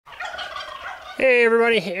Hey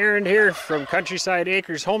everybody, Aaron here from Countryside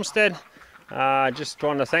Acres Homestead. Just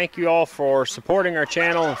want to thank you all for supporting our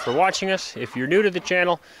channel and for watching us. If you're new to the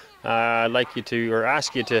channel, I'd like you to, or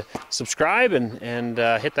ask you to subscribe and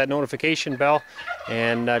hit that notification bell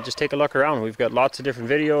and just take a look around. We've got lots of different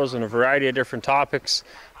videos and a variety of different topics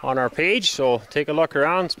on our page, so take a look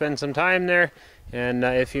around, spend some time there, and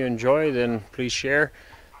if you enjoy, then please share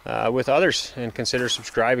with others and consider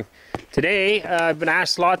subscribing. Today I've been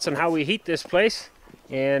asked lots on how we heat this place,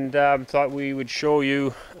 and thought we would show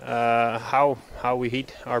you how we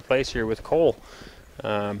heat our place here with coal.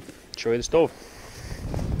 Show you the stove.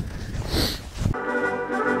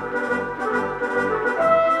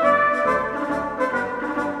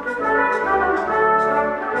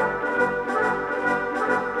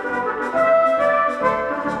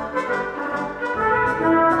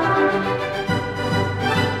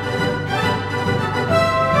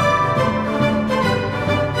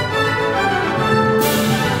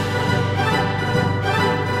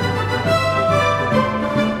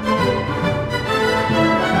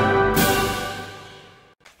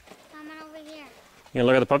 You gonna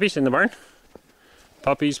look at the puppies in the barn?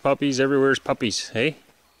 Puppies, puppies, everywhere's puppies, hey?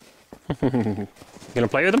 Gonna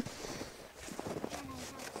play with them?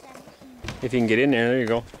 If you can get in there, there you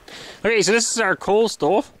go. Okay, so this is our coal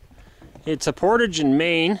stove. It's a Portage in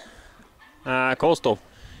Maine coal stove.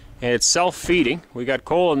 And it's self-feeding. We got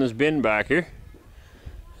coal in this bin back here.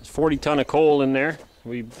 There's 40 ton of coal in there.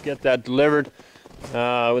 We get that delivered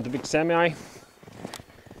with the big semi.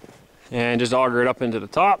 And just auger it up into the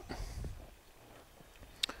top.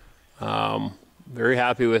 Very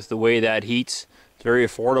happy with the way that heats. It's very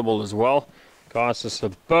affordable as well. Costs us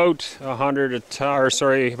about $100 a ton, or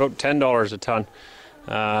sorry, about $10 a ton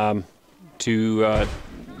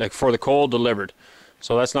like for the coal delivered.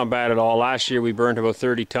 So that's not bad at all. Last year we burned about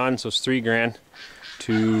 30 tons, so it's $3 grand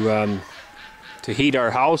to heat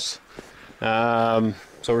our house. So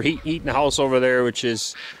we're heating the house over there, which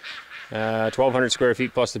is 1,200 square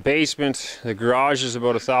feet plus the basement. The garage is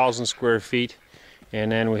about 1,000 square feet. And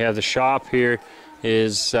then we have the shop here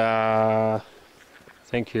is, I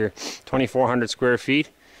think here, 2,400 square feet.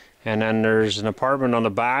 And then there's an apartment on the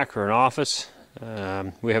back, or an office.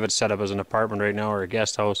 We have it set up as an apartment right now, or a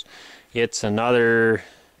guest house. It's another,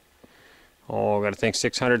 I gotta think,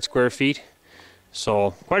 600 square feet.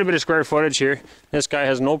 So quite a bit of square footage here. This guy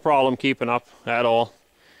has no problem keeping up at all.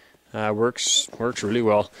 Works really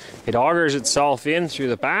well. It augers itself in through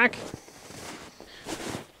the back.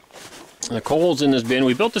 The coal's in this bin.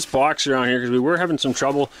 We built this box around here because we were having some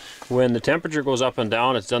trouble when the temperature goes up and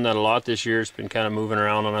down. It's done that a lot this year. It's been kind of moving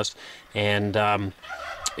around on us, and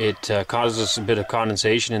it causes us a bit of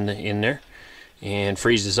condensation in there and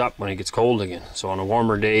freezes up when it gets cold again. So on a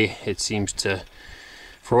warmer day, it seems to,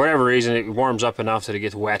 for whatever reason, it warms up enough that it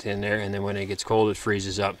gets wet in there, and then when it gets cold, it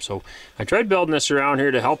freezes up. So I tried building this around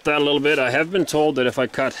here to help that a little bit. I have been told that if I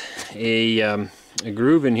cut a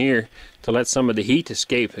groove in here to let some of the heat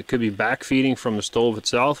escape, it could be backfeeding from the stove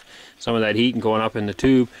itself, some of that heat and going up in the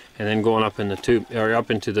tube, and then going up in the tube, or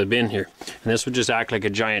up into the bin here. And this would just act like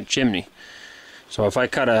a giant chimney. So if I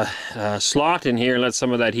cut a slot in here and let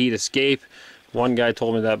some of that heat escape, one guy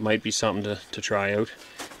told me that might be something to try out.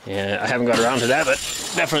 And I haven't got around to that, but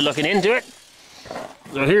definitely looking into it.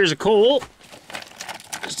 So here's a coal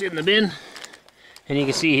just in the bin, and you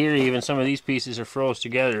can see here even some of these pieces are froze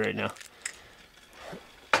together right now.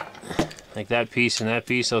 Like that piece and that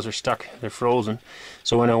piece, those are stuck, they're frozen.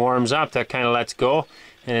 So when it warms up, that kind of lets go,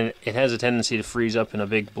 and it has a tendency to freeze up in a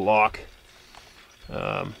big block.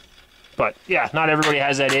 But yeah, not everybody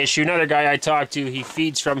has that issue. Another guy I talked to, he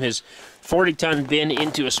feeds from his 40-ton bin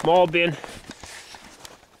into a small bin.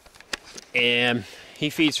 And he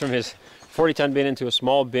feeds from his 40-ton bin into a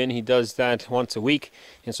small bin. He does that once a week,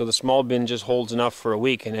 and so the small bin just holds enough for a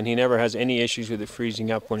week, and then he never has any issues with it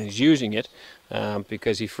freezing up when he's using it,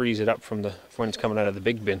 because he frees it up from when it's coming out of the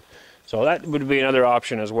big bin. So that would be another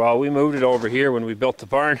option as well. We moved it over here when we built the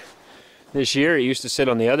barn this year. It used to sit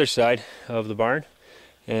on the other side of the barn,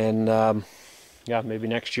 and yeah, maybe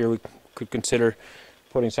next year we could consider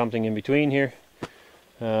putting something in between here.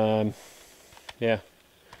 Yeah,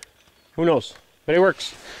 who knows? But it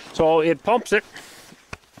works. So it pumps it.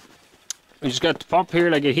 We just got the pump here,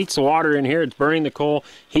 like it heats the water in here. It's burning the coal,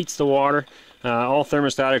 heats the water, all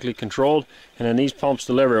thermostatically controlled. And then these pumps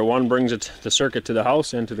deliver it. One brings it, the circuit, to the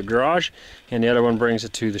house and to the garage, and the other one brings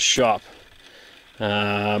it to the shop.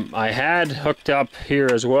 I had hooked up here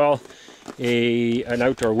as well an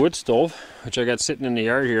outdoor wood stove, which I got sitting in the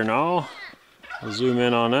yard here now. I'll zoom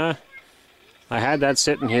in on that. I had that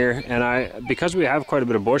sitting here, and because we have quite a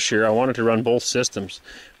bit of bush here, I wanted to run both systems.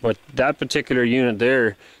 But that particular unit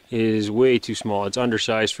there is way too small. It's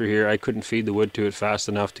undersized for here. I couldn't feed the wood to it fast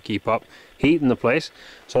enough to keep up heat in the place.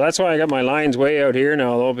 So that's why I got my lines way out here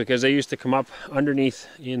now, though, because they used to come up underneath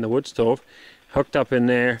in the wood stove, hooked up in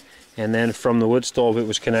there, and then from the wood stove it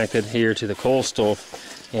was connected here to the coal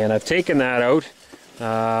stove. And I've taken that out.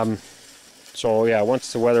 So yeah,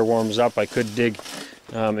 once the weather warms up, I could dig.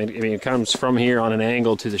 It comes from here on an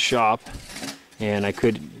angle to the shop, and I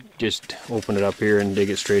could just open it up here and dig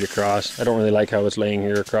it straight across. I don't really like how it's laying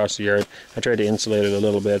here across the yard. I tried to insulate it a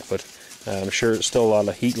little bit, but I'm sure it's still a lot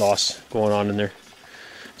of heat loss going on in there.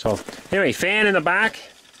 So anyway, fan in the back,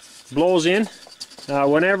 blows in.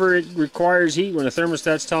 Whenever it requires heat, when the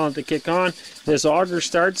thermostat's telling it to kick on, this auger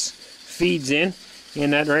starts, feeds in,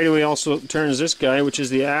 and that right away also turns this guy, which is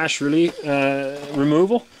the ash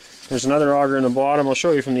removal. There's another auger in the bottom. I'll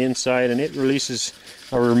show you from the inside, and it releases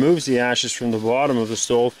or removes the ashes from the bottom of the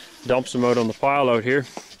stove, dumps them out on the pile out here,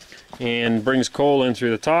 and brings coal in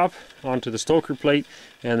through the top onto the stoker plate,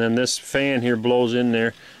 and then this fan here blows in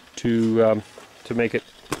there to make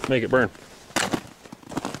it burn.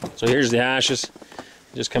 So here's the ashes.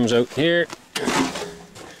 It just comes out here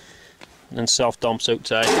and self dumps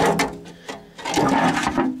outside.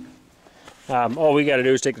 All we got to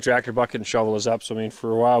do is take the tractor bucket and shovel this up. So I mean,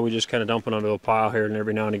 for a while we just kind of dump it onto a pile here, and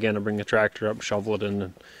every now and again I bring the tractor up, shovel it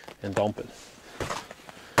in, and dump it.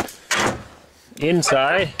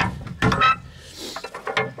 Inside,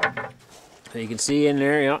 you can see in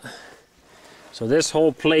there, yeah. So this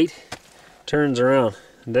whole plate turns around.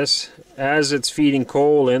 This, as it's feeding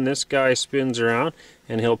coal in, this guy spins around,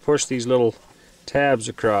 and he'll push these little tabs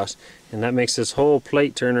across, and that makes this whole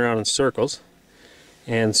plate turn around in circles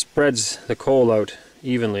and spreads the coal out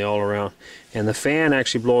evenly all around. And the fan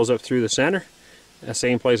actually blows up through the center, the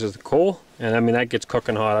same place as the coal, and I mean that gets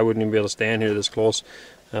cooking hot. I wouldn't even be able to stand here this close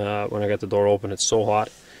when I got the door open. It's so hot.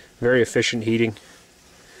 Very efficient heating.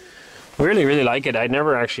 I really like it. I'd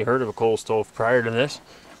never actually heard of a coal stove prior to this.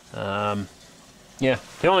 Yeah,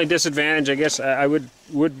 the only disadvantage, I guess, it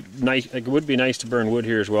would be nice to burn wood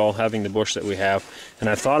here as well, having the bush that we have. And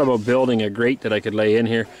I thought about building a grate that I could lay in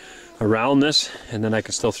here around this, and then I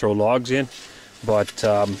could still throw logs in, but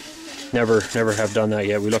never have done that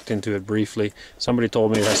yet. We looked into it briefly. Somebody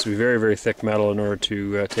told me it has to be very thick metal in order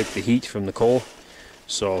to take the heat from the coal,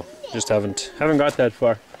 so just haven't got that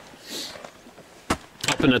far.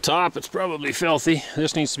 Up in the top, it's probably filthy.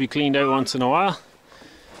 This needs to be cleaned out once in a while.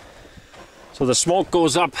 So the smoke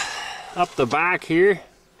goes up the back here,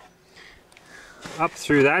 up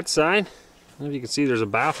through that side. I don't know if you can see there's a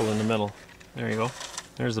baffle in the middle. There you go.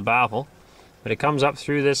 There's the baffle. But it comes up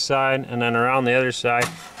through this side and then around the other side,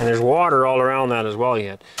 and there's water all around that as well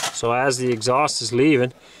yet. So as the exhaust is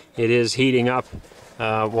leaving, it is heating up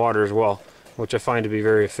water as well, which I find to be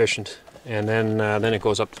very efficient. And then it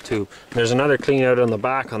goes up the tube. There's another clean out on the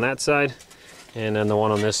back on that side, and then the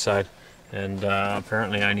one on this side. And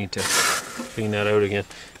apparently I need to clean that out again.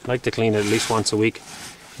 I like to clean it at least once a week,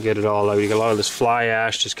 get it all out. You get a lot of this fly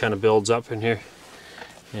ash just kind of builds up in here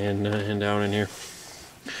and down in here.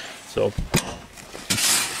 So,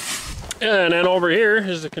 and then over here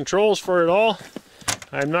is the controls for it all.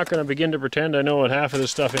 I'm not going to begin to pretend I know what half of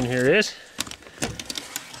this stuff in here is,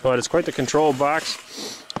 but it's quite the control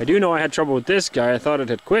box. I do know I had trouble with this guy. I thought it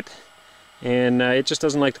had quit, and it just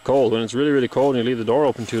doesn't like the cold. When it's really cold and you leave the door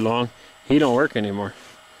open too long, he don't work anymore.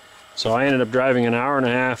 So I ended up driving an hour and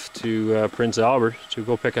a half to Prince Albert to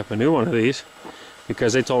go pick up a new one of these,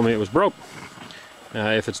 because they told me it was broke.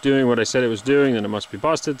 If it's doing what I said it was doing, then it must be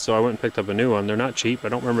busted. So I went and picked up a new one. They're not cheap. I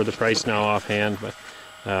don't remember the price now offhand, but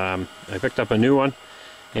I picked up a new one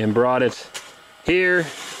and brought it here,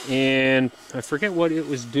 and I forget what it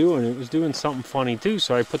was doing. It was doing something funny too,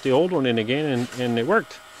 so I put the old one in again, and it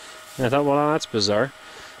worked. And I thought, well, that's bizarre.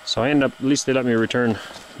 So I ended up, at least they let me return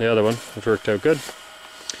the other one, which worked out good.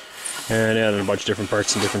 And added a bunch of different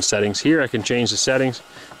parts and different settings. Here I can change the settings.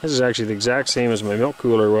 This is actually the exact same as my milk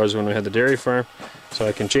cooler was when we had the dairy farm. So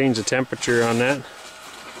I can change the temperature on that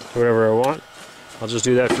to whatever I want. I'll just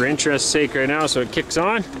do that for interest's sake right now so it kicks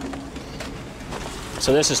on.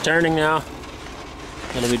 So this is turning now.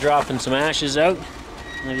 It'll be dropping some ashes out.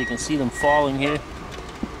 I don't know if you can see them falling here.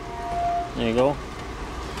 There you go.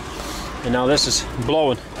 And now this is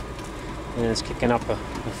blowing. And it's kicking up a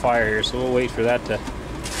fire here. So we'll wait for that to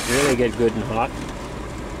really get good and hot.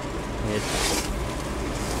 It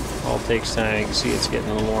all takes time. You can see it's getting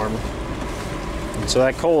a little warmer. And so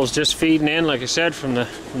that coal is just feeding in, like I said, from the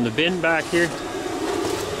bin back here.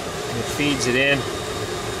 And it feeds it in.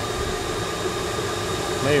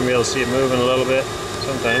 Maybe be able to see it moving a little bit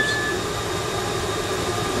sometimes.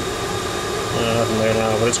 Nothing right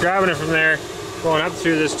now, but it's grabbing it from there, going up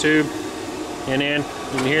through this tube, and in.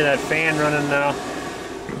 You can hear that fan running now,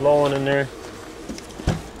 blowing in there.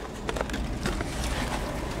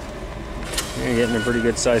 You're getting a pretty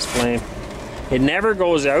good sized flame. It never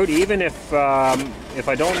goes out, even if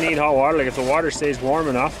I don't need hot water. Like if the water stays warm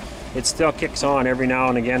enough, it still kicks on every now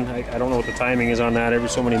and again. I don't know what the timing is on that. Every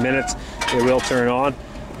so many minutes, it will turn on,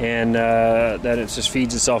 and that it just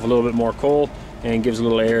feeds itself a little bit more coal and gives a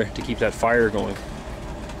little air to keep that fire going,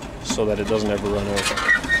 so that it doesn't ever run out.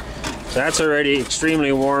 So that's already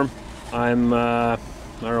extremely warm. I'm I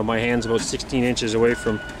don't know, my hand's about 16 inches away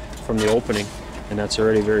from the opening, and that's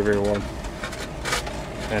already very, very warm.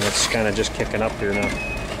 And it's kind of just kicking up here now.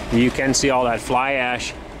 You can see all that fly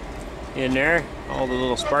ash in there, all the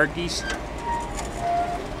little sparkies.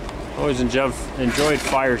 Always enjoyed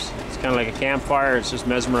fires. It's kind of like a campfire. It's just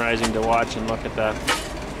mesmerizing to watch and look at that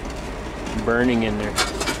burning in there.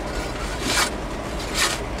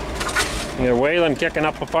 You got Waylon kicking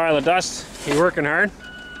up a pile of dust. He working hard.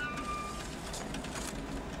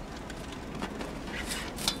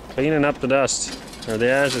 Cleaning up the dust, or the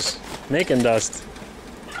ashes, making dust.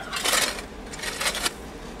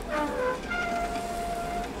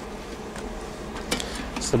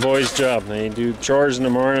 It's the boys' job. They do chores in the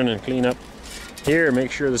morning and clean up here,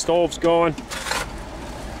 make sure the stove's going.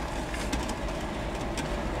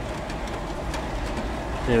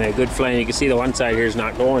 Anyway, good flame. You can see the one side here is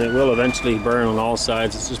not going. It will eventually burn on all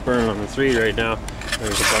sides. It's just burning on the 3 right now.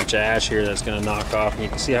 There's a bunch of ash here that's going to knock off, and you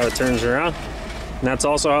can see how it turns around. And that's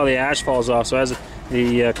also how the ash falls off. So as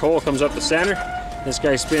the coal comes up the center, this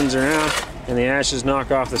guy spins around, and the ashes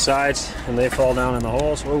knock off the sides, and they fall down in the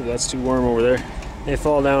holes. Oh, that's too warm over there. They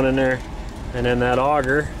fall down in there, and then that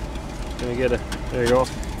auger, let me get a, there you go.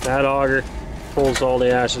 That auger pulls all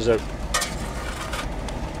the ashes out.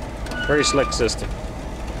 Very slick system.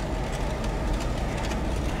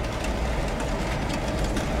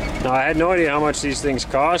 Now, I had no idea how much these things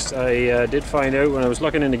cost. I did find out when I was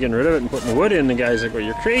looking into getting rid of it and putting the wood in. The guy's like, well,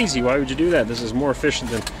 you're crazy. Why would you do that? This is more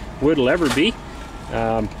efficient than wood will ever be.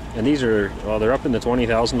 And these are, well, they're up in the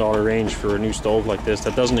 $20,000 range for a new stove like this.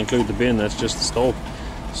 That doesn't include the bin, that's just the stove.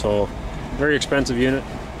 So, very expensive unit,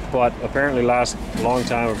 but apparently lasts a long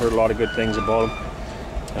time. I've heard a lot of good things about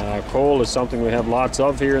them. Coal is something we have lots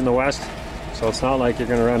of here in the West, so it's not like you're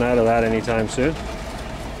going to run out of that anytime soon.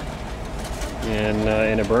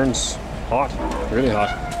 And it burns hot, really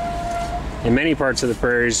hot. In many parts of the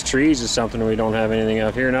prairies, trees is something we don't have anything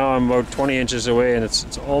of. Here now I'm about 20 inches away, and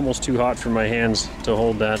it's almost too hot for my hands to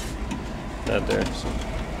hold that there. So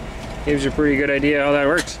gives you a pretty good idea how that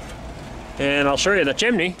works. And I'll show you the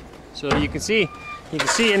chimney, so you can see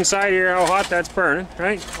inside here how hot that's burning,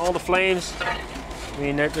 right? All the flames. I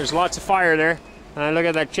mean, there's lots of fire there. And I look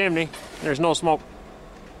at that chimney, there's no smoke.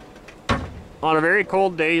 On a very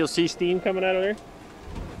cold day, you'll see steam coming out of there,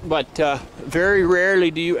 but very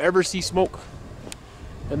rarely do you ever see smoke,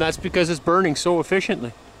 and that's because it's burning so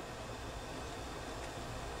efficiently.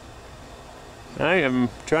 I am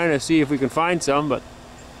trying to see if we can find some, but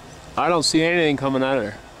I don't see anything coming out of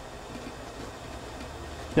there.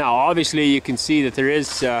 Now, obviously, you can see that there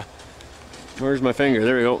is, where's my finger?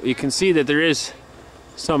 There we go. You can see that there is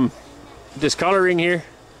some discoloring here,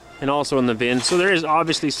 and also in the bin. So there is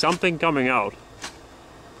obviously something coming out,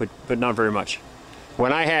 but not very much.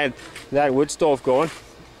 When I had that wood stove going,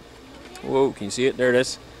 whoa, can you see it? There it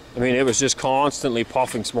is. I mean, it was just constantly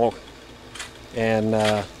puffing smoke. And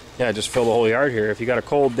yeah, it just filled the whole yard here. If you got a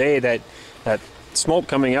cold day, that smoke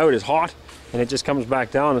coming out is hot, and it just comes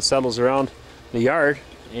back down and settles around the yard,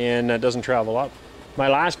 and doesn't travel up. My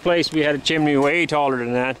last place, we had a chimney way taller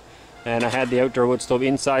than that, and I had the outdoor wood stove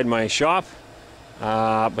inside my shop.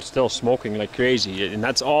 But still smoking like crazy, and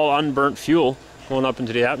that's all unburnt fuel going up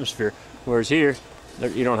into the atmosphere, whereas here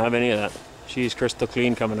you don't have any of that. She's crystal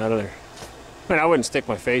clean coming out of there. I mean, I wouldn't stick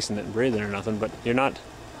my face in it and breathe it or nothing, but you're not,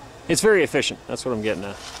 it's very efficient. That's what I'm getting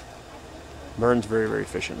at. Burns very, very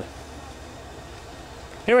efficiently.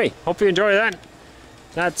 Anyway, hope you enjoy that.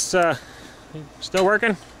 That's still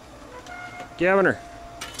working. Giving her.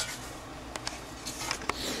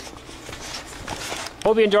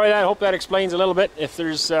 Hope you enjoy that. Hope that explains a little bit. If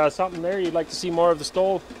there's something there you'd like to see more of the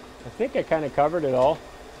stove, I think I kind of covered it all.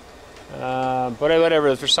 But whatever,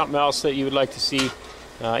 if there's something else that you would like to see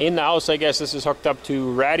in the house, I guess this is hooked up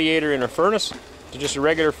to radiator in a furnace. So just a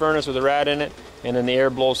regular furnace with a rad in it, and then the air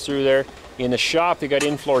blows through there. In the shop, you got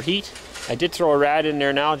in-floor heat. I did throw a rad in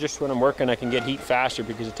there now, just when I'm working I can get heat faster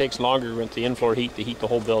because it takes longer with the in-floor heat to heat the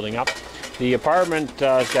whole building up. The apartment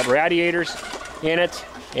has got radiators in it,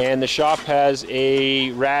 and the shop has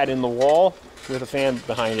a rad in the wall with a fan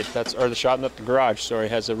behind it. Or the shot nut garage, sorry,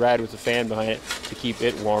 has a rad with a fan behind it to keep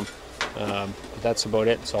it warm. But that's about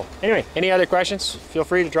it. So anyway, any other questions, feel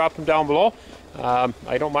free to drop them down below.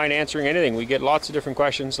 I don't mind answering anything. We get lots of different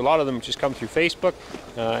questions. A lot of them just come through Facebook,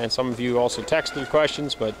 and some of you also text their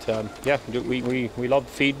questions. But yeah, we love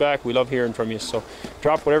the feedback. We love hearing from you. So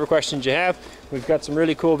drop whatever questions you have. We've got some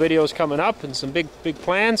really cool videos coming up and some big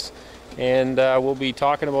plans, and we'll be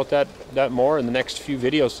talking about that more in the next few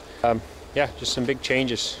videos. Yeah, just some big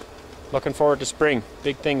changes. Looking forward to spring.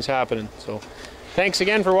 Big things happening. So thanks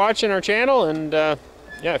again for watching our channel, and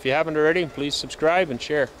yeah, if you haven't already, please subscribe and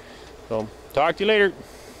share. So talk to you later.